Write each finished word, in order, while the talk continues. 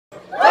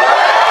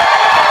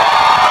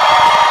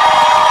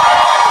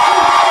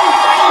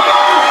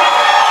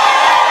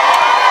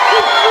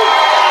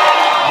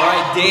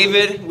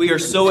David, we are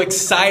so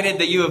excited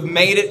that you have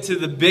made it to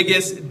the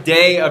biggest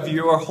day of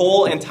your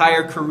whole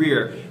entire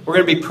career. We're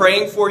going to be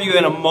praying for you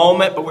in a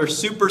moment, but we're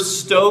super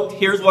stoked.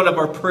 Here's what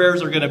our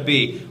prayers are going to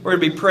be. We're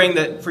going to be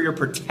praying for your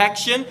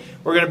protection.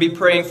 We're going to be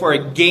praying for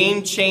a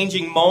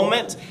game-changing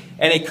moment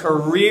and a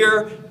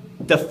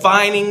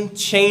career-defining,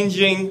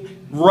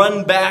 changing,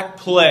 run-back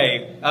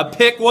play.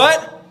 Pick what?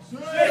 Pick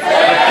 6.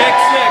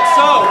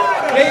 So,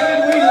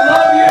 David, we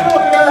love you.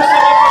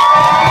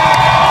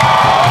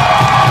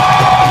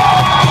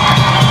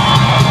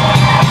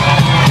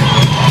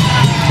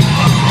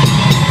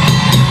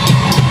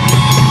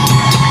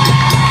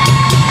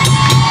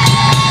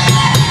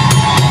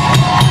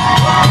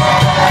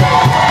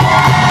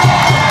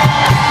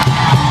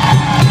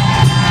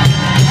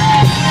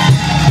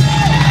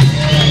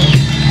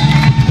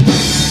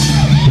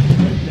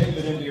 Here are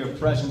some of your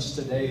presence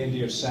today into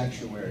your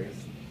sanctuary.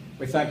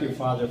 We thank you,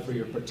 Father, for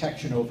your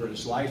protection over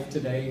his life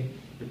today.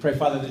 We pray,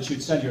 Father, that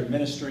you'd send your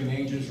ministering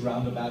angels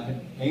round about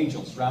him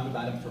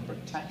for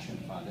protection,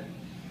 Father.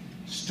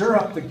 Stir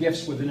up the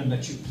gifts within him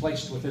that you've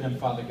placed within him,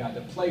 Father God,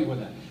 to play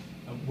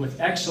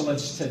with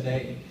excellence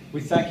today.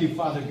 We thank you,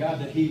 Father God,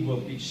 that he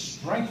will be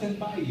strengthened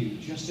by you,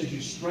 just as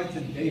you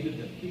strengthened David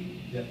to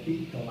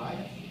defeat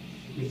Goliath.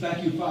 We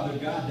thank you, Father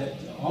God, that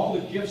all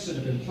the gifts that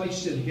have been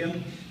placed in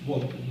him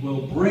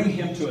will bring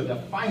him to a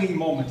defining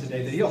moment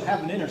today, that he'll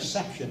have an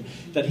interception,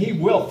 that he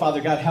will, Father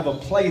God, have a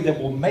play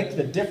that will make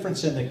the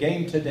difference in the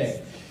game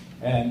today.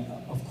 And,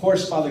 of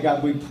course, Father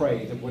God, we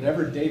pray that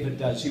whatever David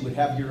does, he would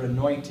have your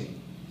anointing,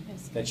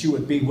 that you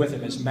would be with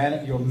him,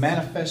 your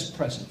manifest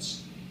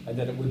presence, and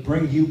that it would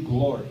bring you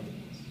glory.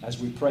 As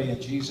we pray in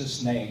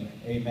Jesus' name,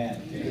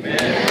 amen.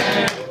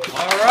 Amen.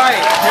 All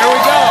right, here we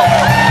go.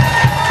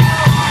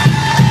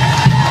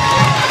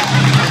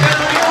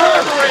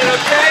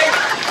 Okay?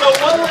 So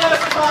one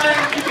last time,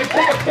 you can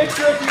take a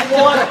picture if you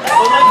want,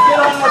 but let's